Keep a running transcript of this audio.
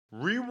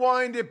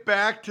Rewind it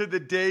back to the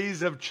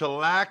days of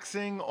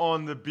chillaxing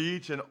on the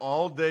beach and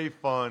all-day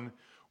fun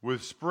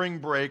with Spring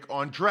Break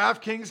on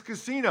DraftKings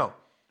Casino.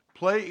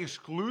 Play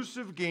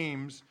exclusive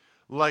games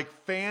like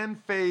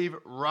Fan Fave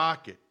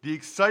Rocket. The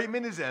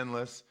excitement is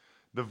endless,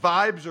 the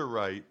vibes are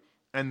right,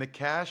 and the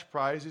cash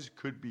prizes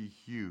could be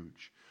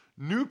huge.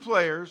 New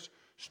players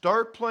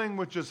start playing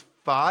with just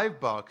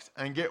 $5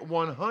 and get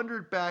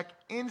 100 back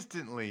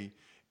instantly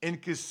in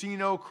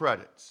casino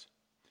credits.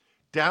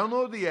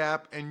 Download the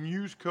app and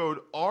use code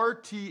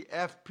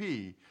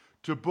RTFP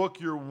to book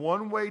your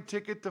one-way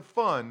ticket to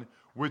fun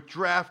with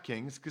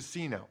DraftKings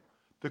Casino.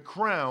 The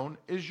crown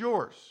is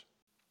yours.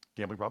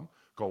 Gambling problem?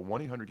 Call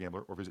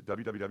 1-800-GAMBLER or visit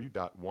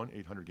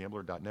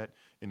www.1800gambler.net.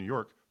 In New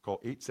York, call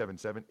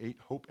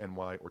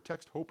 877-8-HOPE-NY or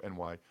text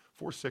HOPE-NY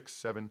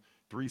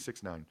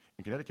 467-369.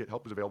 In Connecticut,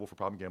 help is available for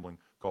problem gambling.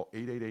 Call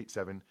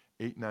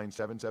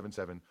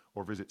 888-7-897-7777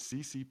 or visit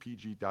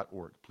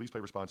ccpg.org. Please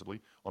play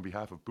responsibly. On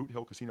behalf of Boot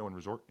Hill Casino and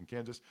Resort in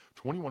Kansas,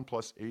 21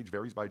 plus, age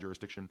varies by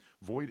jurisdiction,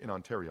 void in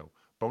Ontario.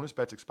 Bonus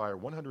bets expire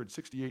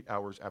 168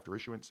 hours after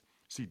issuance.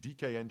 See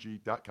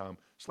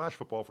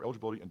dkng.com/football for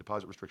eligibility and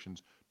deposit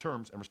restrictions,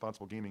 terms, and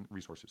responsible gaming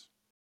resources.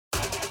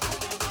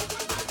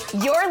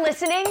 You're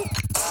listening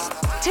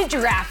to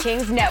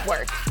DraftKings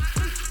Network.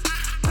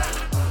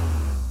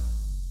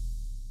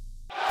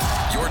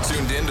 You're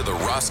tuned in to the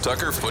Ross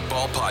Tucker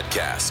Football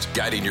Podcast,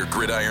 guiding your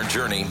gridiron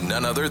journey,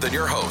 none other than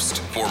your host,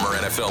 former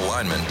NFL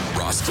lineman,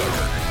 Ross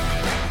Tucker.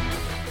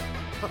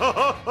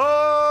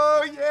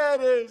 Oh, yeah,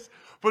 it is.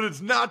 But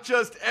it's not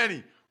just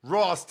any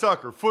Ross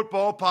Tucker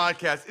Football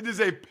Podcast. It is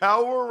a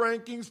Power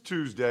Rankings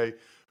Tuesday,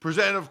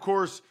 presented, of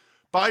course,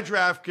 by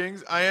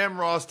DraftKings. I am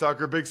Ross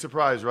Tucker. Big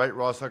surprise, right?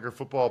 Ross Tucker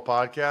Football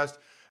Podcast.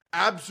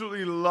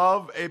 Absolutely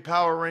love a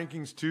Power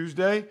Rankings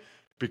Tuesday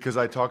because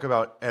I talk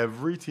about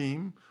every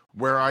team,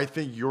 where I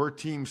think your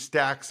team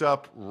stacks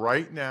up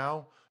right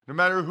now, no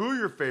matter who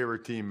your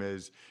favorite team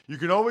is. You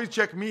can always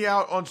check me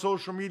out on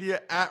social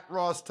media at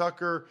Ross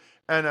Tucker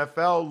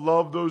NFL.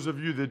 Love those of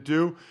you that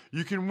do.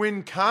 You can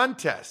win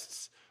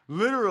contests,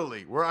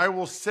 literally, where I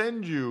will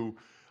send you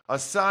a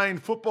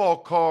signed football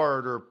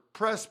card or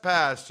press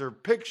pass or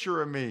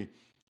picture of me.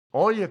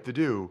 All you have to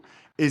do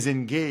is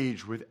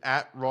engage with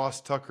at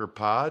Ross Tucker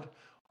Pod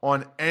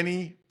on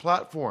any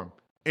platform.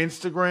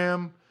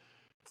 Instagram,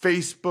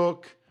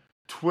 Facebook,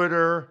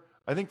 Twitter.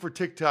 I think for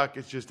TikTok,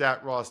 it's just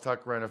at Ross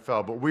Tucker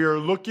NFL. But we are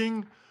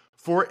looking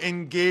for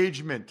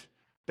engagement.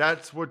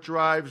 That's what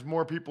drives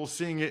more people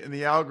seeing it in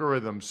the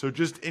algorithm. So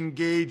just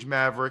engage,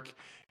 Maverick,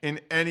 in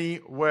any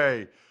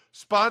way.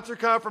 Sponsor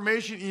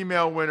confirmation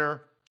email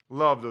winner.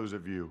 Love those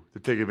of you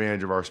that take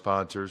advantage of our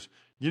sponsors.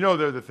 You know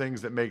they're the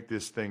things that make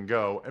this thing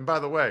go. And by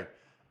the way,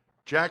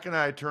 Jack and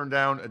I turned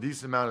down a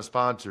decent amount of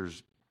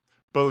sponsors,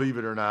 believe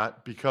it or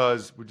not,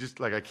 because we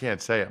just, I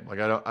can't say them. I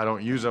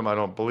don't use them. I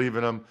don't believe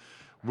in them.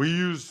 We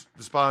use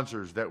the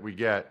sponsors that we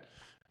get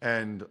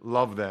and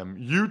love them.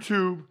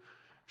 YouTube,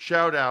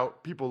 shout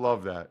out. People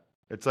love that.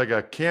 It's like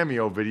a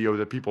cameo video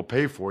that people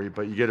pay for you,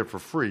 but you get it for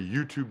free.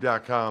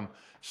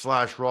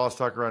 YouTube.com/Ross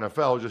Tucker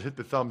NFL. Just hit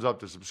the thumbs up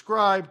to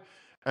subscribe.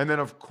 And then,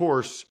 of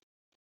course,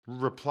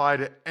 reply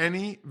to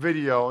any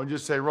video and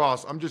just say,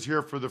 Ross, I'm just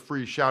here for the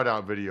free shout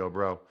out video,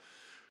 bro.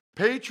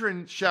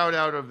 Patron shout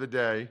out of the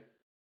day,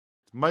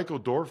 Michael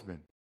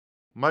Dorfman.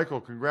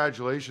 Michael,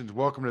 congratulations.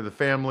 Welcome to the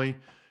family.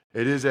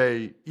 It is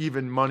a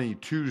Even Money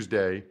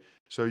Tuesday,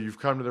 so you've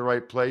come to the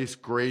right place.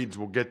 Grades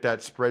will get that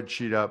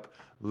spreadsheet up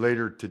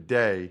later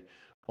today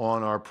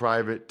on our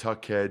private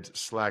Tuckheads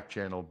Slack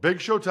channel. Big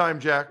show time,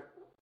 Jack.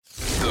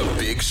 The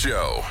Big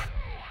Show.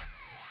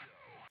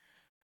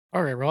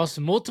 All right, Ross.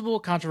 Multiple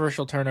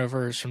controversial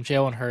turnovers from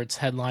Jalen Hurts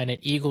headline an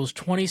Eagles'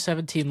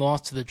 2017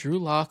 loss to the Drew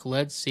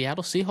Lock-led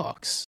Seattle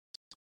Seahawks.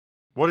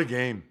 What a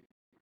game.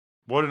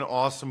 What an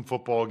awesome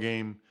football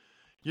game.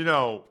 You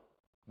know,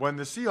 when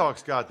the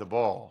Seahawks got the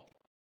ball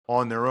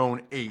on their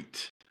own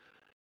 8,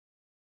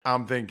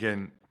 I'm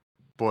thinking,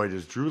 boy,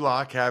 does Drew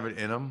Lock have it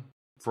in him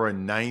for a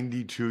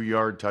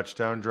 92-yard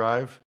touchdown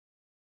drive?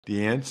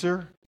 The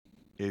answer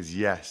is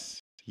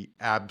yes. He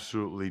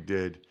absolutely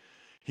did.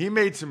 He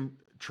made some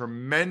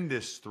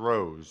tremendous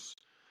throws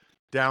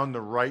down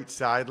the right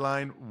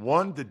sideline.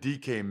 One to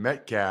DK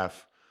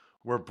Metcalf,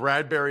 where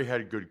Bradbury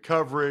had good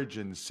coverage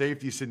and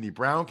safety Sidney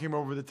Brown came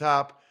over the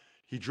top.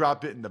 He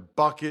dropped it in the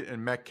bucket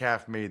and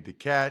Metcalf made the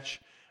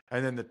catch.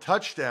 And then the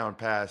touchdown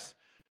pass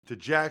to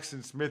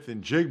Jackson Smith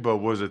and Jigba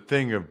was a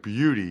thing of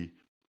beauty,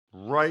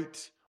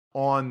 right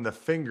on the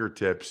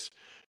fingertips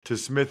to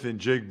Smith and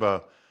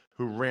Jigba,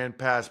 who ran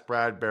past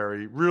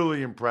Bradbury.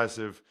 Really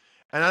impressive.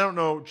 And I don't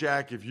know,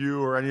 Jack, if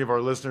you or any of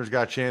our listeners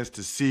got a chance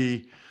to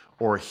see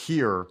or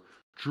hear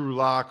Drew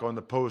Lock on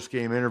the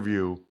post-game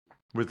interview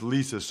with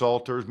Lisa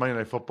Salters, Monday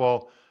Night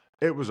Football.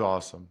 It was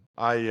awesome.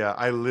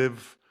 I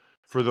live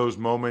for those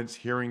moments,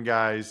 hearing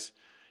guys,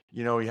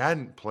 he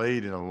hadn't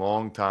played in a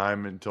long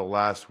time until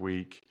last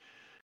week.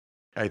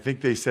 I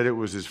think they said it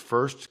was his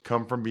first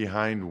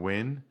come-from-behind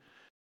win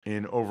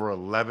in over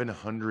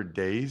 1,100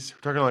 days.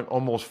 We're talking like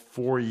almost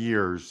 4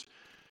 years.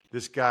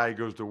 This guy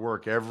goes to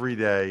work every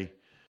day,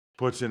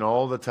 puts in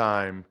all the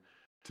time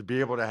to be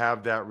able to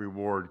have that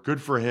reward.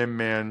 Good for him,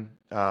 man.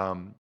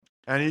 And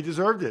he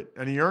deserved it,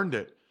 and he earned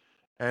it.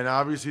 And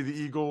obviously the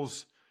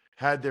Eagles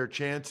had their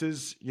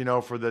chances.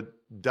 For the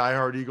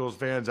diehard Eagles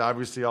fans,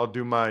 obviously I'll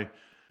do my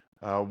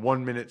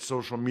 1-minute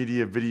social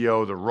media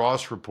video, the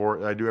Ross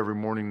Report that I do every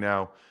morning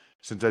now,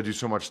 since I do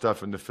so much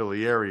stuff in the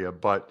Philly area.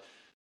 But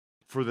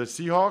for the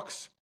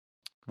Seahawks,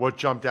 what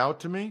jumped out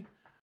to me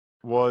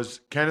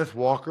was Kenneth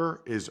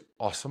Walker is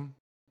awesome.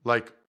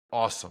 Like,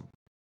 awesome.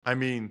 I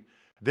mean,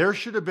 there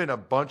should have been a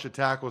bunch of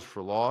tackles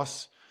for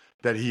loss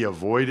that he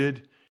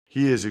avoided.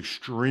 He is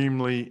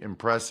extremely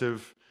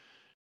impressive.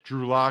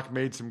 Drew Lock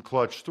made some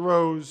clutch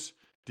throws.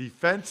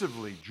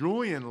 Defensively,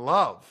 Julian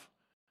Love,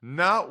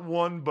 not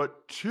one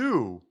but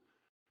two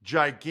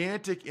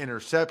gigantic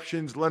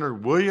interceptions.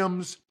 Leonard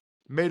Williams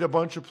made a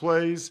bunch of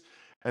plays,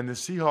 and the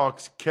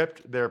Seahawks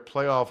kept their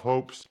playoff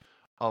hopes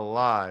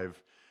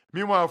alive.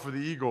 Meanwhile, for the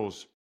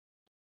Eagles,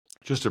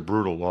 just a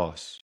brutal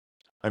loss.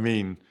 I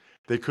mean,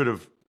 they could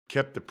have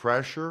kept the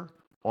pressure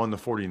on the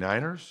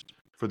 49ers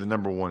for the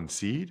number 1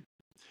 seed.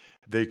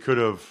 They could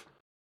have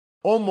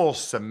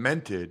almost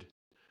cemented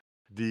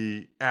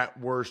the, at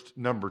worst,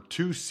 number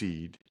 2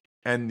 seed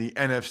and the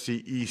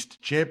NFC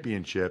East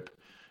championship.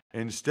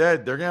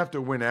 Instead, they're going to have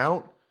to win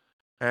out,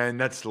 and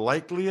that's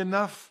likely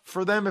enough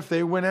for them if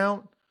they win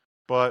out,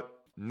 but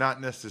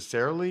not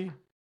necessarily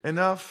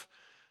enough.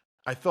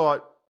 I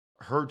thought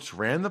Hurts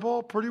ran the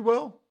ball pretty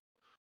well,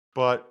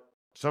 but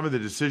some of the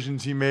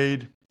decisions he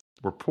made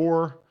were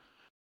poor.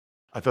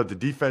 I thought the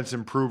defense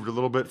improved a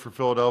little bit for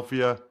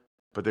Philadelphia,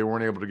 but they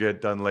weren't able to get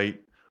it done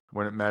late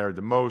when it mattered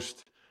the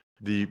most.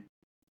 The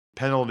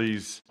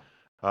penalties,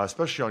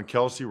 especially on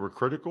Kelsey, were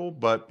critical,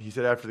 but he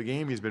said after the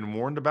game he's been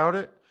warned about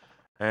it,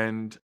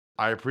 and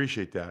I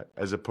appreciate that,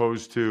 as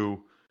opposed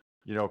to,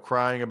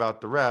 crying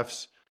about the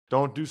refs.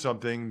 Don't do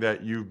something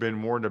that you've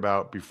been warned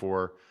about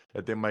before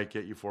that they might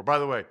get you for. By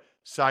the way,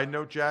 side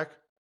note, Jack,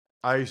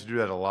 I used to do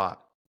that a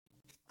lot.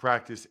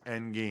 Practice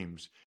and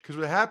games. Because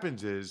what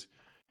happens is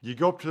you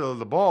go up to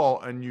the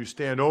ball and you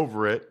stand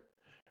over it,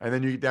 and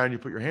then you get down, you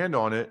put your hand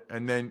on it,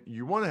 and then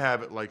you want to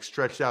have it like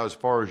stretched out as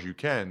far as you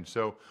can.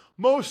 So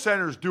most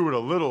centers do it a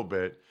little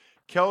bit.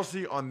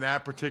 Kelsey, on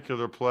that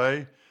particular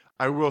play,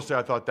 I will say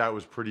I thought that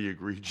was pretty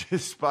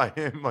egregious by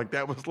him. Like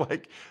that was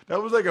like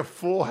a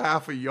full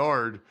half a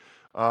yard,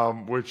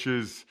 which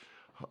is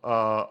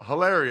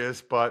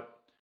hilarious, but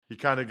he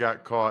kind of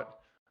got caught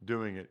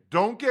doing it.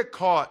 Don't get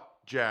caught,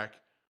 Jack,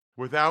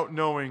 without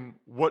knowing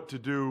what to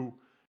do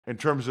in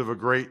terms of a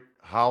great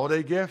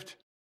holiday gift.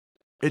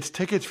 It's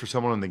tickets for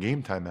someone on the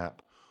Game Time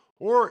app,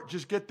 or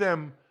just get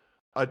them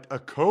a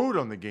code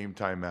on the Game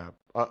Time app,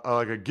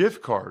 like a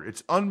gift card.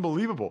 It's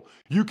unbelievable.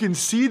 You can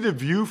see the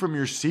view from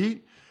your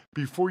seat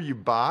before you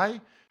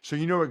buy, so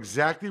you know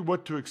exactly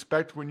what to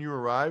expect when you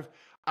arrive.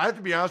 I have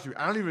to be honest with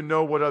you, I don't even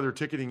know what other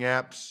ticketing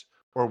apps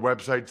or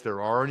websites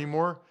there are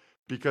anymore,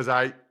 because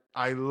I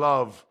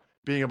love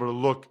being able to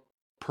look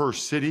per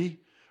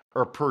city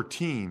or per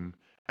team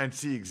and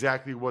see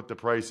exactly what the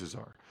prices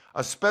are,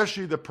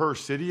 especially the per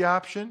city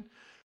option,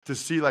 to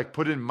see, like,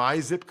 put in my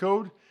zip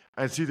code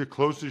and see the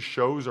closest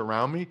shows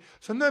around me.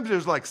 Sometimes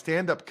there's like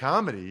stand-up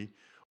comedy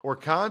or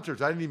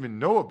concerts I didn't even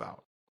know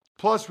about.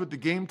 Plus, with the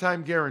Game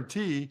Time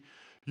guarantee,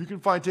 you can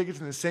find tickets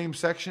in the same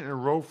section in a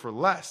row for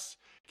less.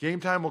 Game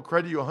Time will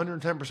credit you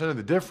 110% of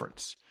the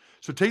difference.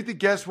 So take the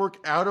guesswork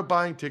out of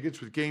buying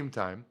tickets with Game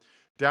Time.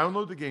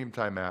 Download the Game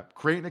Time app,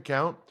 create an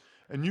account,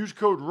 and use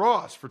code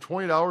ROSS for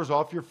 $20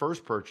 off your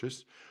first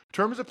purchase.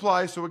 Terms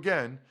apply. So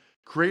again,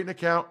 create an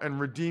account and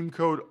redeem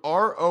code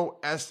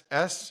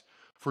ROSS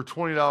for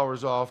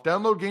 $20 off.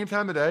 Download Game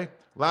Time today.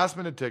 Last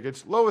minute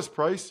tickets, lowest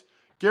price,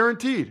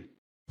 guaranteed.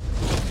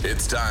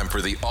 It's time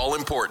for the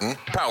all-important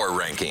Power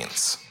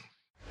Rankings.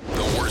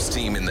 The worst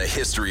team in the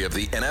history of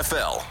the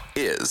NFL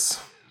is...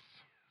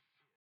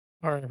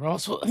 All right,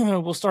 Ross,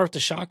 we'll start with the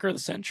shocker of the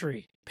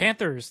century.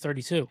 Panthers,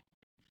 32.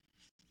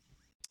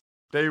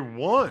 They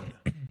won,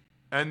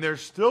 and they're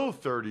still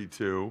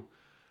 32.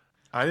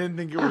 I didn't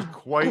think it was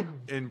quite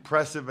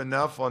impressive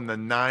enough on the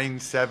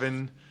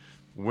 9-7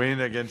 win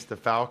against the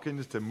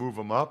Falcons to move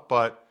them up,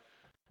 but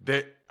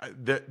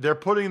they're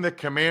putting the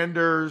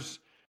Commanders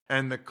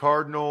and the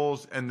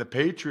Cardinals and the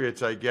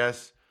Patriots, I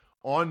guess,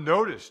 on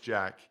notice,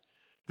 Jack.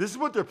 This is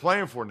what they're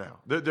playing for now.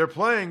 They're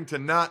playing to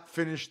not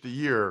finish the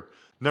year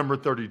number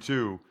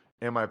 32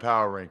 in my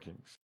power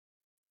rankings.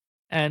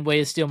 And way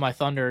to steal my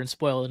thunder and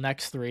spoil the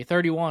next three.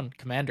 31,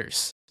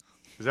 Commanders.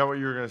 Is that what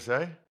you were going to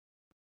say?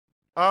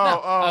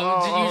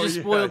 You just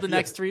spoiled the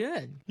next three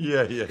in.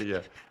 Yeah.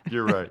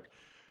 You're right.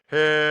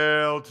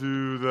 Hail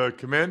to the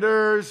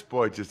Commanders.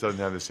 Boy, it just doesn't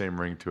have the same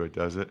ring to it,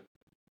 does it?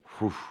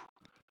 Whew.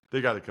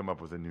 They got to come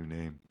up with a new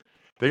name.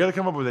 They got to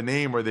come up with a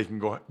name where they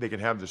can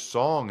have the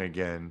song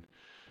again.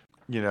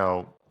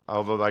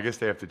 Although I guess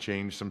they have to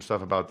change some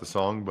stuff about the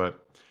song,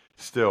 but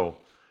still,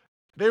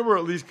 they were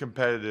at least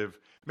competitive.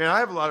 Man, I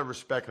have a lot of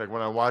respect. Like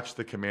when I watch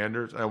the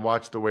Commanders, and I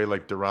watch the way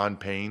like Deron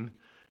Payne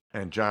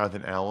and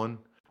Jonathan Allen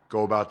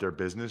go about their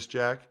business,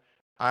 Jack,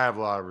 I have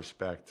a lot of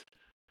respect.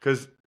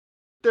 Because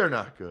they're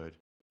not good.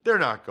 They're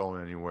not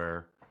going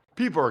anywhere.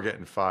 People are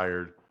getting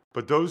fired,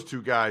 but those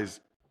two guys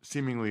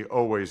seemingly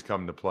always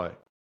come to play.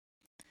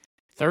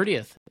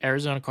 30th,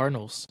 Arizona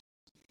Cardinals.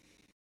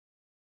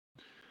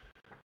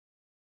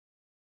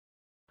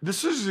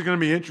 This is going to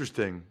be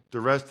interesting the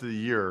rest of the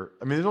year.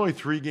 I mean, there's only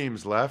 3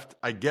 games left.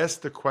 I guess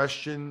the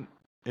question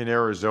in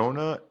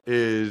Arizona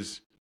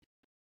is,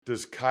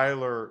 does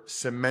Kyler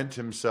cement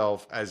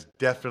himself as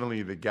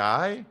definitely the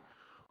guy,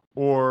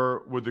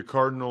 or would the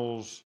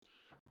Cardinals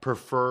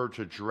prefer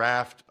to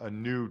draft a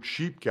new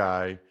cheap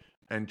guy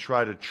and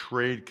try to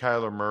trade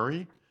Kyler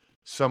Murray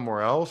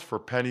somewhere else for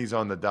pennies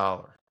on the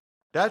dollar?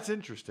 That's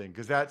interesting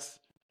because that's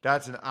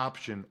an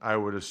option I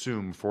would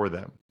assume for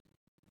them.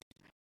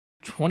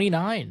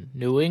 29,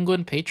 New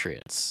England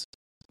Patriots.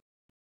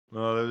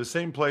 They're the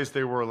same place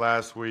they were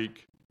last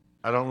week.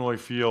 I don't really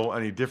feel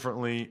any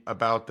differently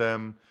about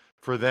them.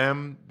 For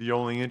them, the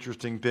only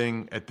interesting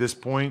thing at this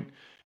point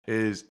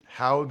is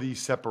how the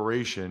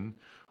separation,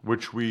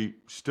 which we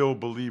still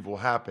believe will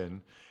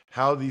happen,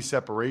 how the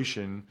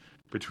separation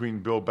between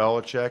Bill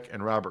Belichick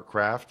and Robert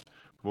Kraft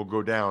will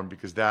go down,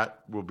 because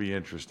that will be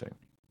interesting.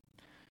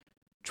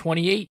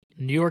 28,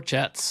 New York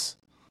Jets.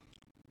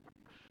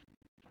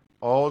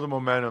 All the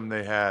momentum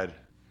they had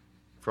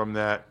from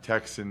that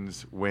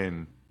Texans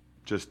win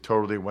just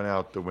totally went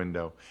out the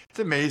window. It's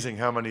amazing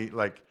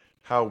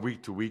how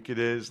week to week it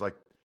is. Like,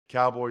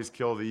 Cowboys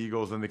kill the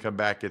Eagles, and they come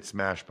back, get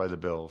smashed by the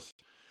Bills.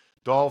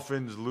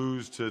 Dolphins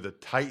lose to the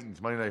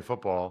Titans, Monday Night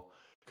Football,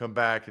 come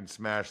back and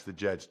smash the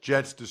Jets.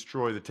 Jets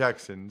destroy the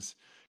Texans,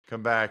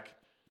 come back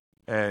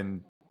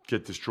and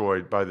get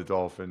destroyed by the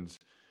Dolphins.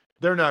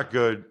 They're not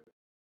good.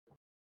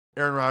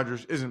 Aaron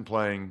Rodgers isn't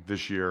playing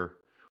this year,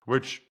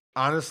 which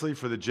honestly,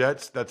 for the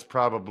Jets, that's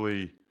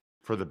probably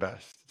for the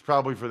best. It's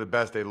probably for the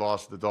best they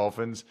lost to the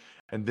Dolphins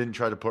and didn't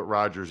try to put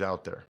Rodgers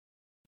out there.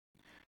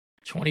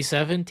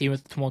 27, team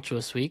with a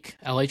tumultuous week,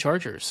 LA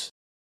Chargers.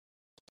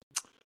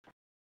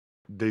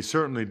 They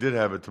certainly did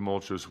have a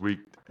tumultuous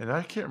week, and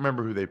I can't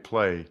remember who they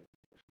play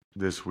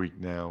this week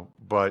now,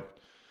 but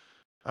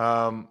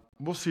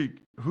we'll see.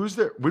 Who's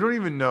there? We don't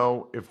even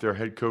know if their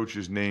head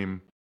coach's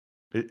name,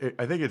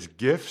 I think it's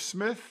Giff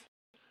Smith,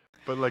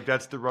 but like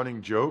that's the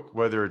running joke,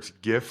 whether it's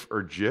Giff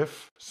or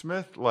Jiff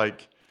Smith,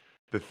 like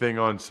the thing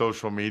on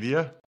social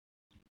media.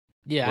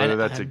 Yeah, whether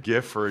that's a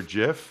GIF or a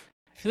GIF.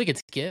 I feel like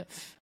it's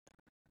GIF.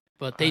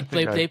 But they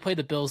play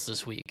the Bills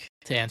this week,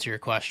 to answer your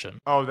question.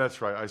 Oh,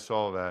 that's right. I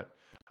saw that.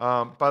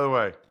 By the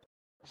way,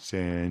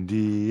 San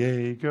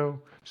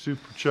Diego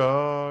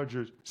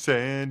Superchargers,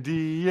 San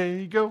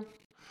Diego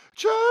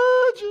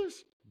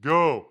Chargers,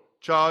 go.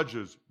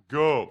 Chargers,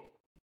 go.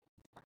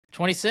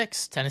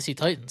 26, Tennessee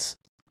Titans.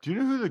 Do you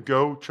know who the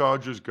Go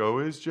Chargers Go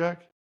is,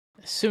 Jack?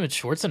 I assume it's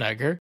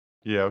Schwarzenegger.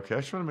 Yeah, okay.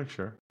 I just want to make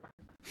sure.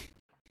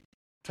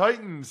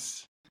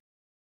 Titans.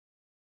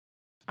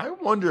 I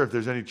wonder if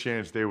there's any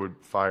chance they would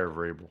fire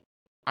Vrabel.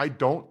 I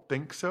don't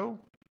think so.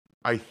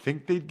 I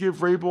think they'd give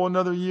Vrabel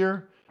another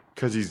year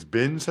because he's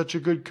been such a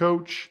good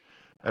coach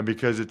and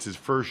because it's his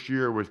first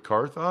year with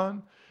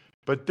Carthon.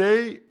 But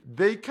they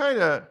kind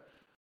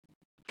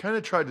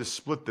of tried to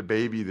split the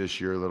baby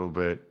this year a little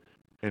bit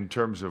in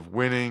terms of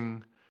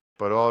winning,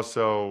 but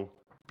also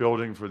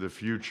building for the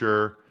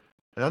future.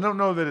 And I don't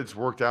know that it's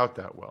worked out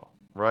that well,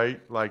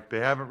 right? Like, they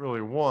haven't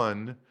really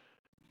won,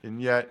 and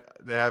yet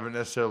they haven't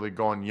necessarily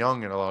gone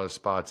young in a lot of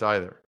spots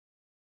either.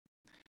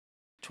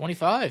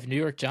 25, New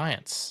York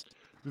Giants.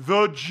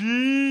 The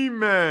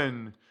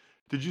G-Men.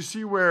 Did you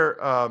see where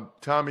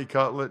Tommy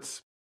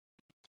Cutlets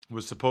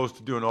was supposed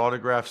to do an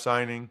autograph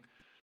signing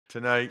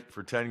tonight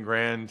for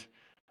 $10,000,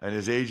 and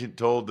his agent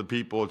told the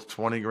people it's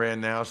 $20,000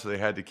 now, so they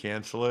had to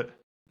cancel it?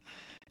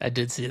 I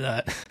did see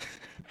that.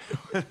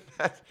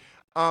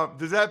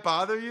 Does that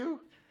bother you?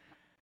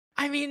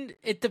 I mean,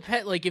 it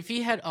depends. Like, if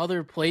he had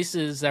other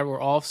places that were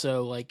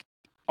also like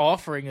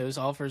offering those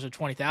offers of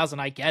 $20,000,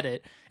 I get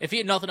it. If he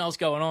had nothing else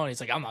going on, he's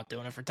like, I'm not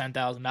doing it for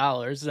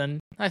 $10,000. Then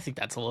I think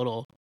that's a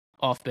little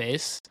off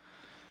base.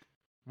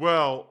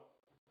 Well,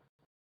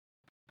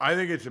 I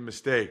think it's a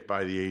mistake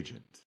by the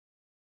agent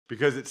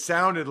because it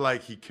sounded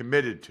like he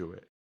committed to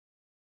it.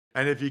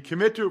 And if you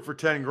commit to it for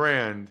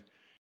 $10,000,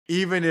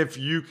 even if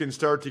you can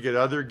start to get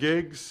other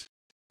gigs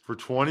for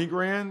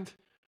 $20,000,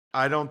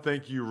 I don't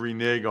think you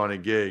renege on a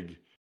gig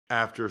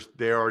after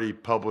they already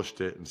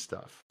published it and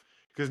stuff.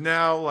 Because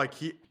now, like,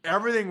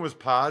 everything was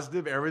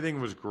positive, everything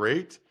was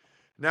great.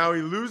 Now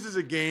he loses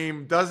a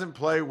game, doesn't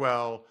play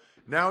well.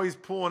 Now he's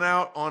pulling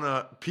out on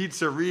a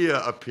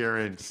pizzeria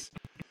appearance.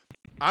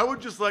 I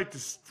would just like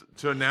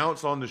to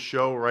announce on the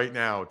show right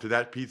now to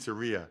that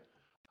pizzeria,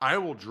 I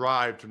will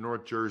drive to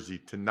North Jersey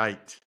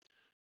tonight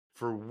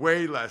for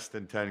way less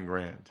than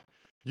 $10,000.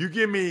 You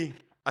give me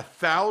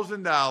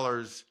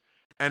 $1,000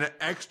 and an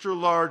extra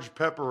large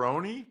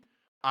pepperoni,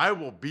 I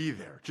will be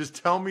there. Just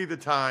tell me the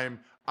time.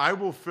 I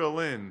will fill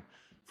in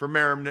for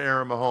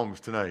Marinara Mahomes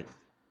tonight.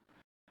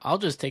 I'll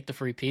just take the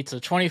free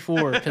pizza.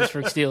 24,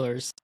 Pittsburgh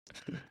Steelers.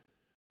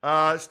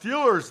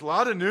 Steelers, a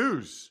lot of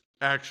news,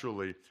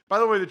 actually. By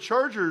the way, the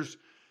Chargers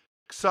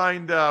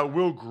signed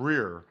Will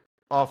Grier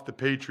off the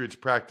Patriots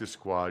practice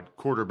squad,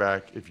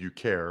 quarterback, if you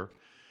care.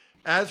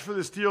 As for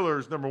the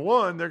Steelers, number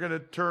one, they're going to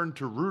turn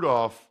to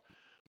Rudolph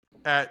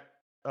at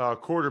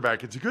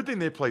quarterback. It's a good thing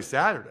they play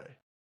Saturday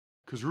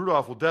because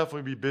Rudolph will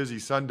definitely be busy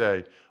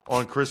Sunday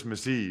on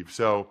Christmas Eve.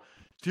 So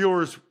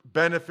Steelers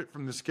benefit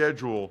from the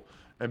schedule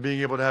and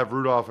being able to have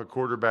Rudolph at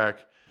quarterback.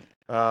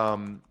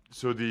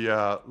 So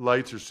the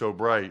lights are so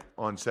bright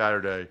on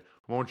Saturday.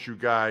 Won't you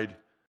guide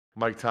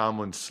Mike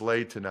Tomlin's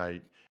sleigh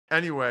tonight?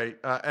 Anyway,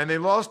 and they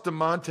lost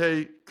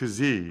DeMonte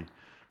Kazee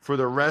for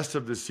the rest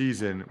of the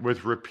season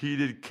with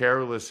repeated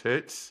careless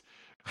hits.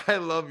 I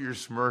love your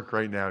smirk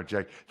right now,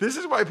 Jack. This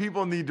is why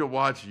people need to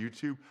watch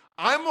YouTube.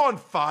 I'm on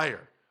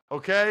fire,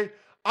 okay?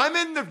 I'm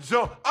in the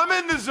zone. I'm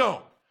in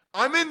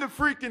the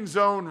freaking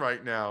zone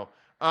right now.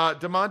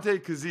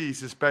 DeMonte Kazee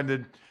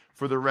suspended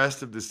for the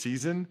rest of the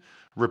season.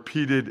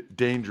 Repeated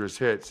dangerous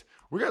hits.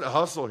 We got to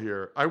hustle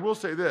here. I will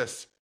say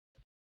this.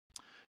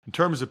 In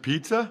terms of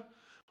pizza,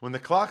 when the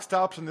clock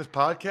stops on this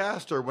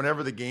podcast or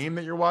whenever the game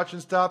that you're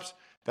watching stops,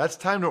 that's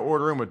time to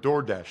order in with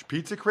DoorDash.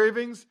 Pizza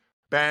cravings?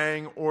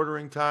 Bang,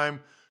 ordering time.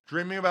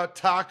 Dreaming about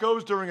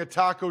tacos during a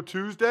Taco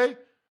Tuesday?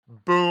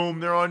 Boom,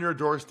 they're on your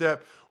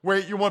doorstep.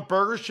 Wait, you want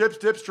burgers, chips,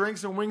 dips,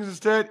 drinks, and wings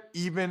instead?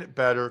 Even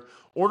better.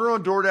 Order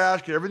on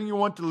DoorDash, get everything you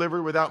want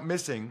delivered without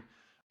missing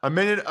a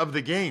minute of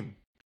the game.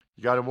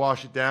 You got to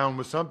wash it down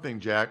with something,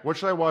 Jack. What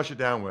should I wash it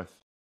down with?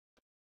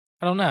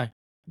 I don't know.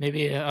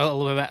 Maybe a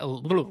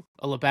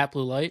Labatt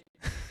Blue Light.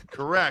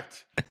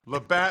 Correct.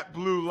 Labatt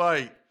Blue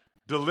Light.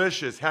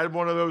 Delicious. Had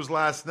one of those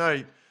last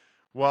night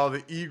while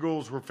the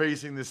Eagles were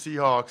facing the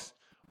Seahawks.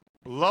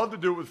 Love to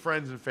do it with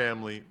friends and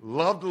family.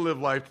 Love to live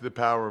life to the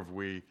power of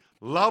we.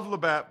 Love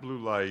Labatt Blue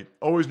Light.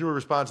 Always new and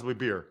responsibly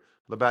beer.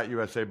 Labatt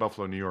USA,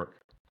 Buffalo, New York.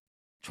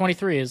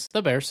 23 is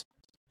the Bears.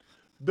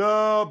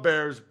 The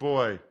Bears,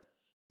 boy.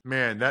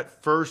 Man,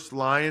 that first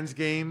Lions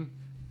game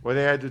where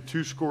they had the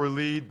 2-score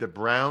lead, the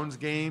Browns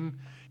game,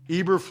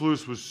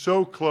 Eberflus was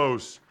so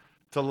close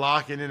to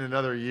locking in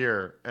another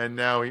year, and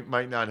now it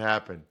might not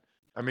happen.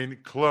 I mean,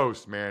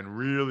 close, man,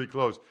 really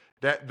close.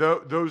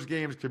 Those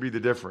games could be the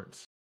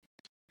difference.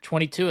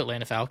 22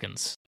 Atlanta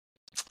Falcons.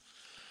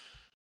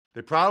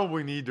 They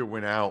probably need to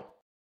win out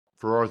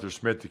for Arthur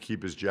Smith to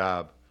keep his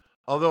job.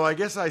 Although I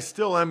guess I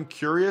still am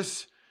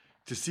curious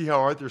to see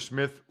how Arthur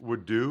Smith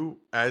would do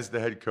as the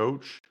head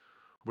coach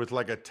with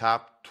like a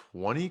top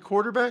 20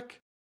 quarterback.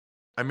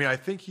 I mean, I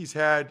think he's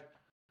had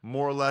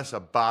more or less a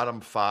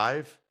bottom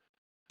 5,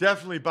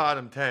 definitely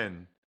bottom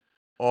 10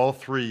 all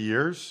 3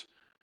 years.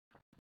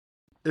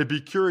 It'd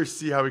be curious to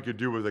see how he could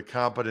do with a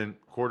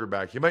competent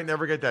quarterback. He might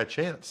never get that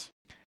chance.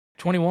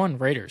 21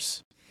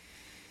 Raiders.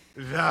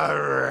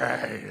 The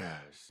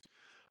Raiders.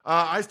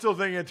 I still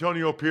think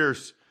Antonio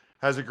Pierce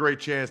has a great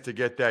chance to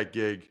get that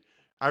gig.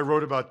 I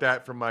wrote about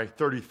that from my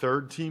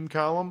 33rd team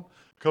column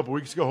a couple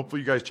weeks ago.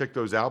 Hopefully you guys check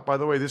those out. By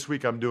the way, this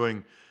week I'm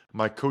doing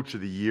my Coach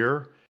of the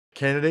Year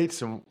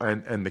candidates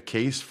and the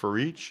case for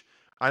each.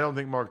 I don't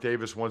think Mark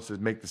Davis wants to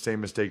make the same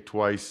mistake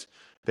twice.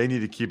 They need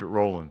to keep it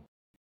rolling.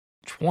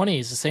 20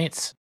 is the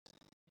Saints.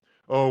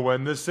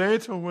 When the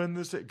Saints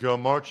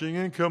come marching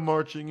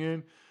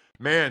in.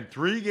 Man,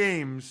 3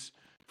 games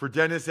for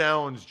Dennis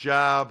Allen's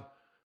job,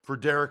 for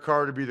Derek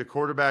Carr to be the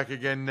quarterback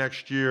again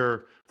next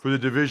year, for the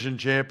division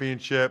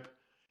championship.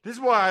 This is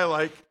why I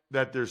like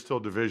that there's still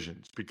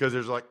divisions, because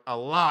there's like a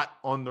lot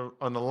on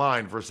the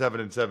line for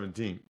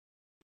 7-17.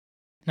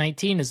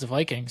 19 is the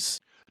Vikings.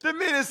 The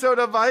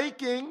Minnesota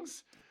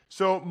Vikings.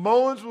 So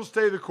Mullins will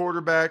stay the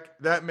quarterback.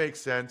 That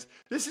makes sense.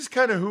 This is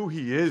kind of who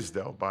he is,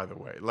 though, by the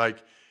way.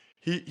 Like,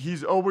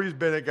 he's always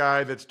been a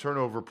guy that's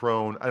turnover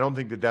prone. I don't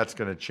think that's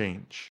going to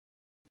change.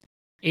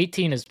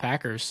 18 is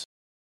Packers.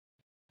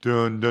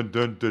 Dun, dun,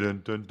 dun, dun,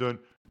 dun, dun, dun.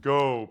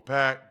 Go,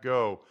 Pack,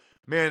 go.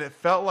 Man, it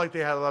felt like they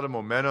had a lot of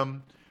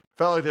momentum.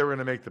 Felt like they were going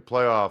to make the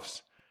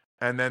playoffs.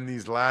 And then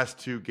these last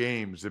 2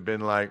 games have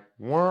been like,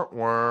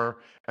 wah.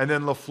 And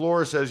then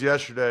LaFleur says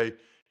yesterday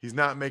he's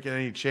not making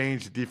any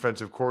change to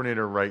defensive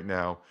coordinator right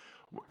now.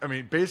 I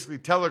mean, basically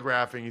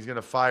telegraphing he's going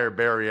to fire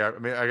Barry. I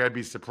mean, I got to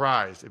be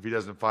surprised if he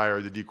doesn't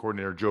fire the D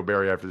coordinator, Joe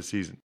Barry, after the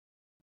season.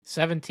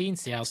 17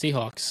 Seattle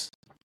Seahawks.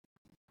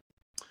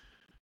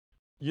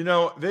 You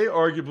know, they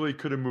arguably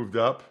could have moved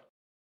up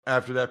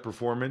after that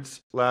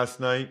performance last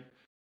night.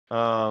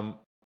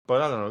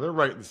 But I don't know. They're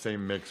right in the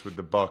same mix with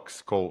the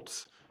Bucks,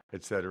 Colts,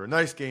 etc.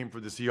 Nice game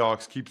for the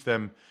Seahawks. Keeps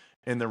them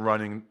in the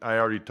running. I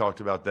already talked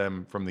about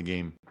them from the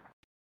game.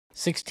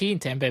 16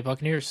 Tampa Bay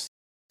Buccaneers.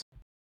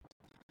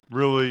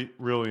 Really,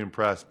 really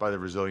impressed by the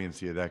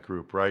resiliency of that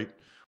group, right?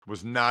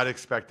 Was not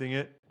expecting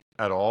it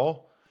at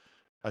all.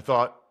 I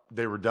thought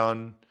they were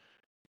done.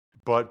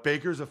 But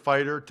Baker's a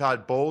fighter.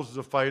 Todd Bowles is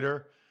a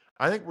fighter.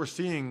 I think we're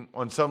seeing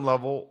on some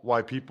level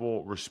why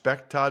people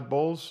respect Todd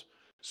Bowles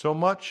so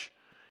much.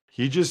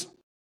 He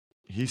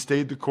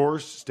stayed the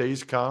course,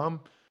 stays calm,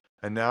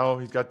 and now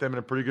he's got them in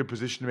a pretty good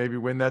position to maybe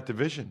win that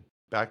division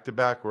back to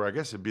back, where I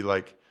guess it'd be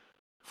like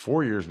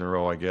 4 years in a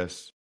row, I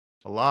guess.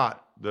 A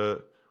lot.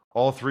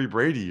 All 3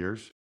 Brady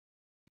years.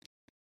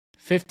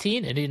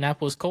 15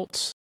 Indianapolis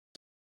Colts.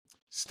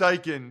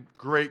 Steichen,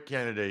 great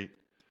candidate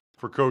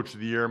for Coach of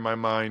the Year in my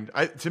mind.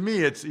 To me,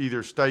 it's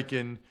either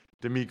Steichen,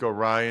 D'Amico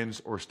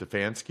Ryans, or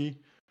Stefanski.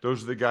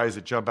 Those are the guys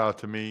that jump out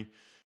to me.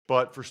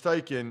 But for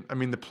Steichen, I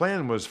mean, the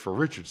plan was for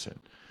Richardson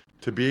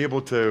to be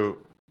able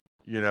to,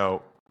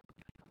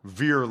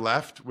 veer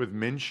left with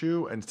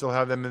Minshew and still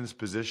have them in this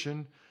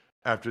position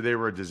after they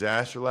were a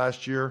disaster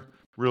last year.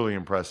 Really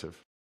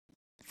impressive.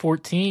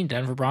 14,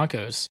 Denver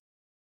Broncos.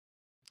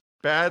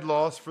 Bad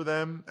loss for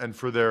them and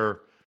for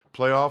their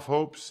playoff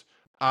hopes.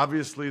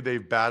 Obviously,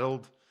 they've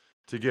battled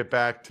to get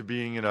back to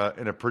being in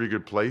a pretty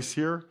good place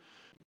here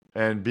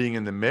and being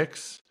in the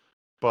mix.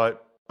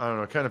 But I don't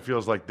know. It kind of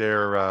feels like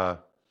they're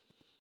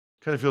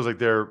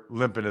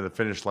limping to the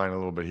finish line a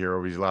little bit here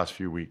over these last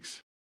few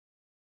weeks.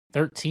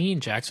 13,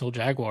 Jacksonville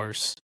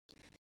Jaguars.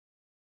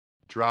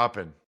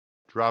 Dropping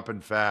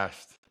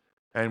fast.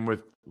 And with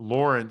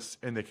Lawrence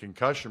in the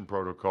concussion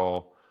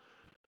protocol,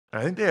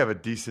 I think they have a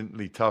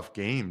decently tough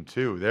game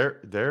too.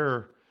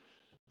 They're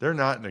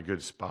not in a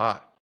good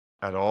spot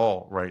at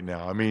all right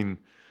now. I mean,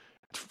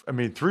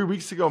 3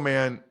 weeks ago,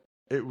 man,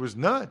 it was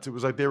nuts. It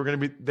was like they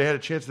had a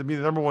chance to be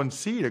the number one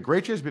seed, a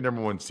great chance to be the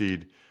number one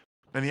seed.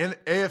 And the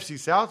AFC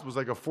South was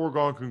like a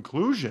foregone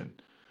conclusion.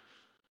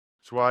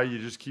 That's why you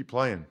just keep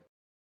playing.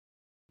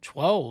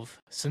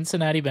 12,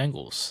 Cincinnati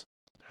Bengals.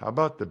 How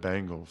about the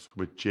Bengals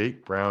with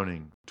Jake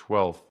Browning,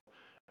 12th?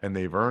 And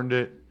they've earned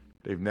it.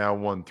 They've now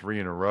won 3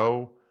 in a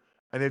row.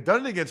 And they've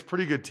done it against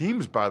pretty good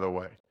teams, by the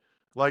way.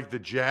 Like the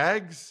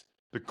Jags,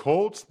 the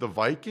Colts, the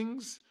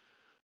Vikings.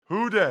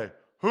 Who they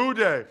going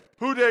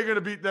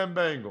to beat them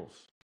Bengals?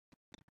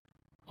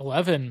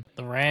 11,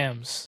 the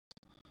Rams.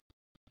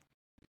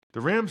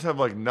 The Rams have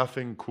like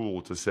nothing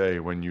cool to say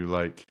when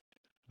you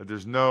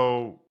there's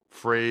no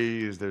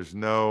phrase, there's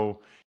no,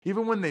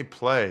 even when they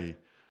play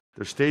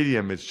their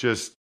stadium, it's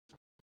just,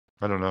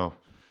 I don't know.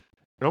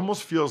 It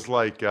almost feels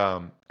like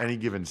Any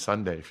Given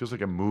Sunday. It feels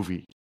like a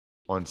movie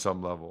on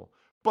some level.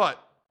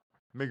 But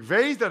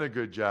McVay's done a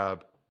good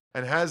job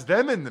and has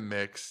them in the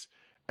mix,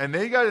 and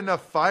they got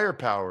enough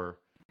firepower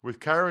with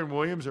Kyron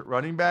Williams at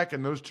running back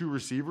and those two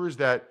receivers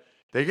that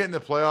they get in the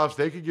playoffs,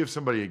 they could give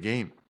somebody a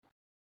game.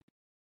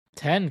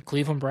 10,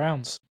 Cleveland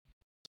Browns.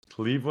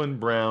 Cleveland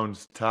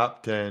Browns,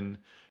 top 10.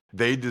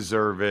 They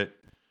deserve it.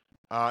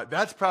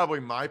 That's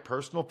probably my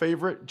personal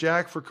favorite,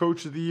 Jack, for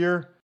Coach of the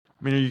Year.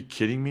 I mean, are you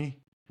kidding me?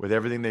 With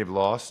everything they've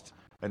lost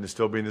and to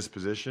still be in this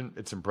position,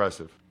 it's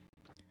impressive.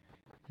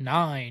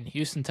 9,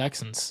 Houston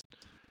Texans.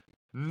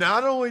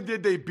 Not only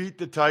did they beat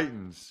the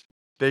Titans,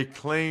 they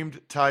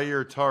claimed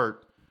Tyre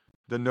Tart,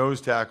 the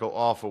nose tackle,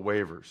 off of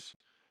waivers.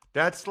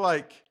 That's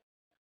like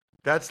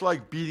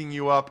beating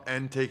you up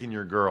and taking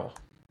your girl.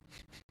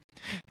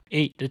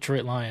 8,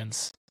 Detroit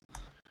Lions.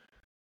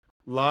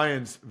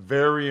 Lions,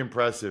 very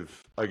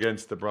impressive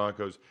against the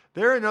Broncos.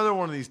 They're another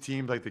one of these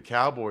teams like the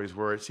Cowboys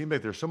where it seems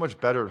like they're so much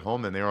better at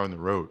home than they are on the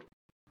road.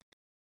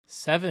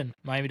 7,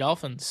 Miami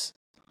Dolphins.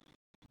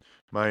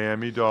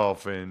 Miami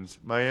Dolphins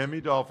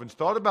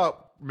thought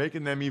about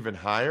making them even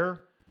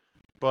higher,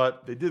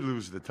 but they did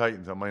lose to the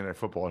Titans on Monday Night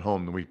Football at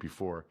home the week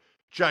before.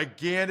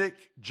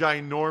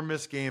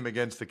 Ginormous game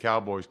against the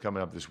Cowboys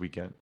coming up this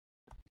weekend.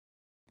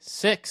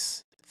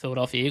 6,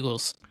 Philadelphia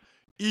Eagles.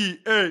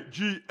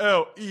 Eagles,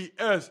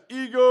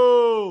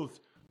 Eagles.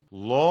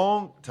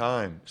 Long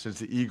time since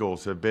the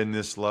Eagles have been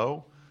this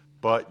low,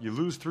 but you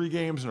lose 3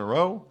 games in a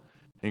row,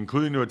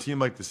 including to a team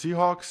like the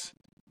Seahawks,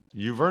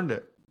 you've earned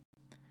it.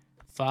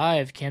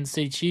 5, Kansas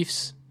City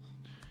Chiefs.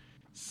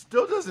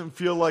 Still doesn't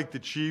feel like the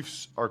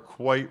Chiefs are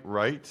quite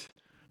right,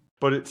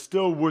 but it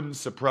still wouldn't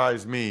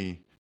surprise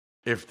me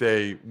if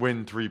they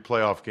win 3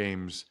 playoff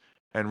games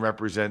and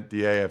represent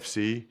the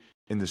AFC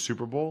in the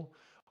Super Bowl.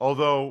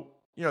 Although,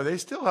 they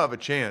still have a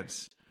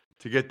chance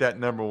to get that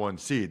number 1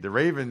 seed. The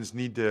Ravens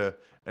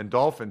and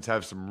Dolphins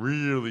have some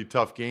really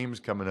tough games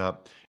coming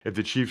up if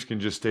the Chiefs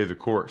can just stay the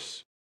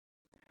course.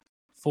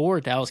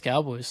 4, Dallas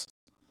Cowboys.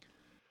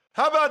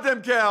 How about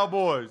them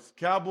Cowboys?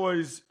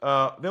 Cowboys,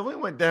 they only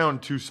went down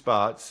 2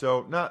 spots,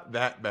 so not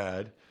that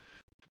bad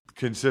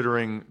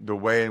considering the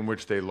way in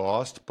which they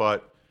lost.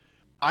 But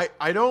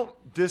I don't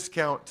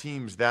discount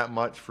teams that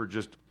much for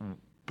just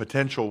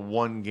potential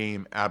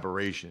 1-game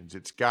aberrations.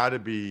 It's got to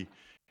be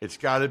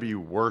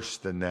worse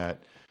than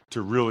that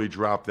to really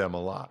drop them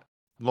a lot.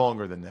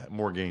 Longer than that,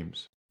 more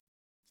games.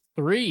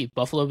 3,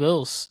 Buffalo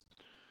Bills.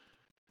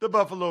 The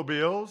Buffalo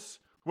Bills.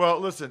 Well,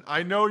 listen,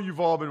 I know you've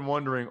all been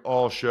wondering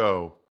all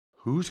show,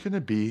 who's going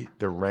to be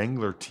the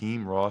Wrangler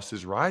team Ross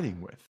is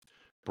riding with?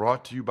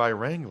 Brought to you by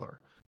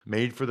Wrangler,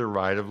 made for the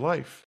ride of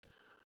life.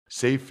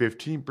 Save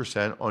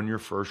 15% on your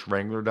first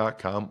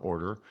Wrangler.com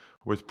order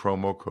with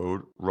promo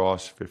code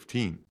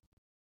ROSS15.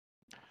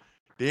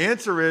 The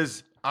answer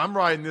is, I'm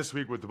riding this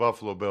week with the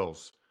Buffalo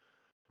Bills.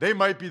 They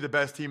might be the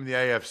best team in the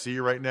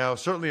AFC right now.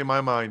 Certainly in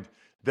my mind,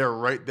 they're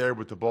right there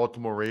with the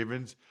Baltimore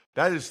Ravens.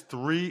 That is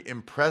 3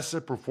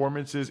 impressive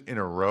performances in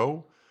a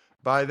row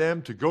by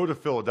them. To go to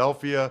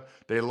Philadelphia,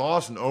 they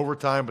lost in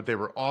overtime, but they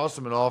were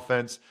awesome in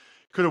offense.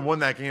 Could have won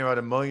that game out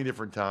a million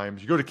different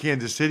times. You go to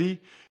Kansas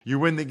City, you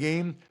win the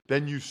game,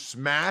 then you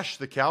smash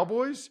the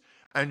Cowboys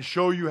and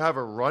show you have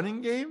a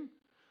running game.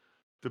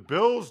 The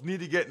Bills need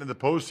to get into the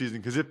postseason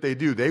because if they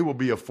do, they will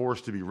be a force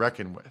to be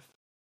reckoned with.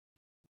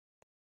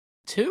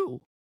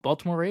 2,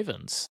 Baltimore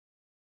Ravens.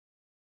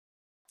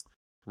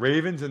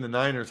 Ravens and the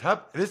Niners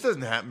this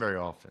doesn't happen very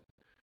often.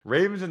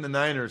 Ravens and the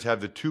Niners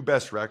have the 2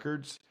 best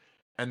records,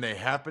 and they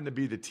happen to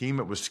be the team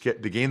that was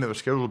the game that was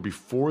scheduled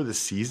before the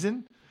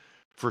season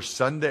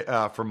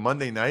for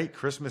Monday night,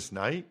 Christmas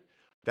night.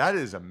 That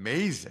is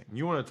amazing.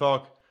 You want to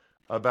talk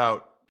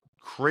about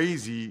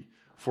crazy,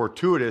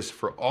 fortuitous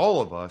for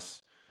all of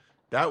us.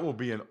 That will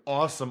be an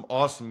awesome,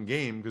 awesome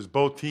game because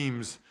both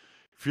teams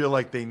feel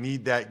like they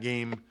need that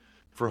game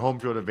for home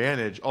field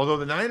advantage. Although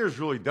the Niners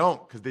really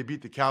don't because they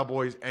beat the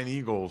Cowboys and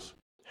Eagles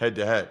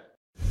head-to-head.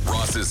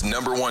 Ross's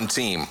number 1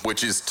 team,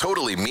 which is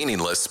totally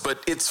meaningless,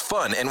 but it's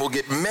fun and will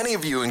get many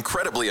of you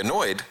incredibly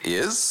annoyed,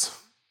 is...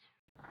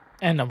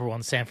 And number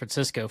 1, San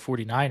Francisco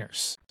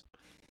 49ers.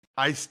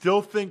 I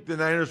still think the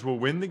Niners will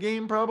win the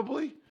game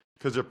probably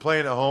because they're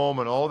playing at home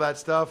and all that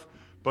stuff.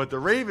 But the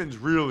Ravens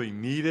really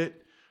need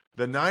it.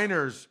 The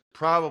Niners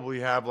probably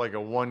have like a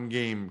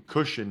 1-game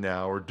cushion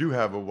now, or do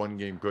have a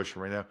 1-game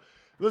cushion right now.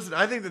 Listen,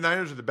 I think the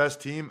Niners are the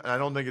best team, and I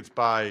don't think it's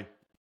by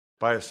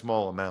a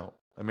small amount.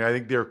 I mean, I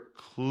think they're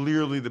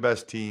clearly the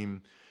best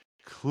team,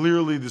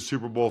 clearly the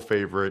Super Bowl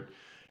favorite.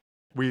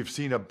 We've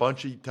seen a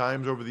bunch of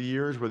times over the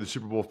years where the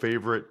Super Bowl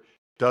favorite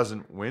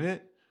doesn't win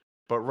it,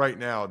 but right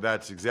now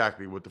that's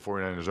exactly what the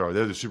 49ers are.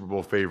 They're the Super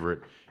Bowl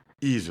favorite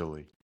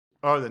easily.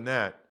 Other than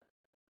that,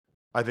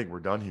 I think we're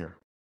done here.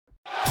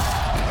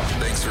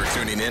 Thanks for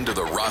tuning in to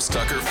the Ross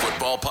Tucker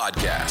Football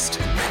Podcast.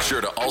 Make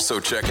sure to also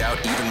check out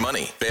Even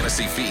Money,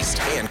 Fantasy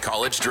Feast, and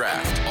College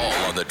Draft, all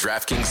on the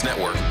DraftKings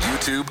Network,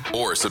 YouTube,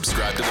 or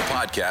subscribe to the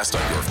podcast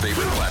on your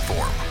favorite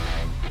platform.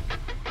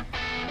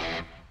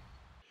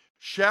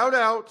 Shout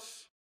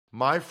outs,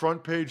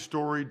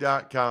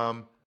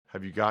 myfrontpagestory.com.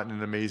 Have you gotten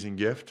an amazing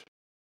gift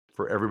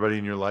for everybody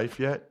in your life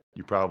yet?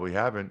 You probably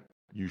haven't.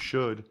 You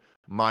should.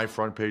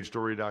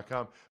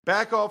 myfrontpagestory.com,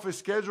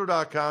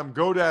 backofficeschedule.com,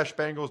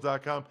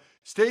 go-bengals.com,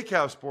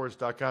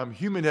 steakhousesports.com,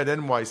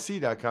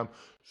 humanheadnyc.com,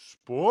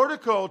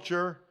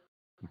 sporticulture,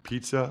 and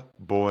Pizza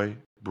Boy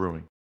Brewing.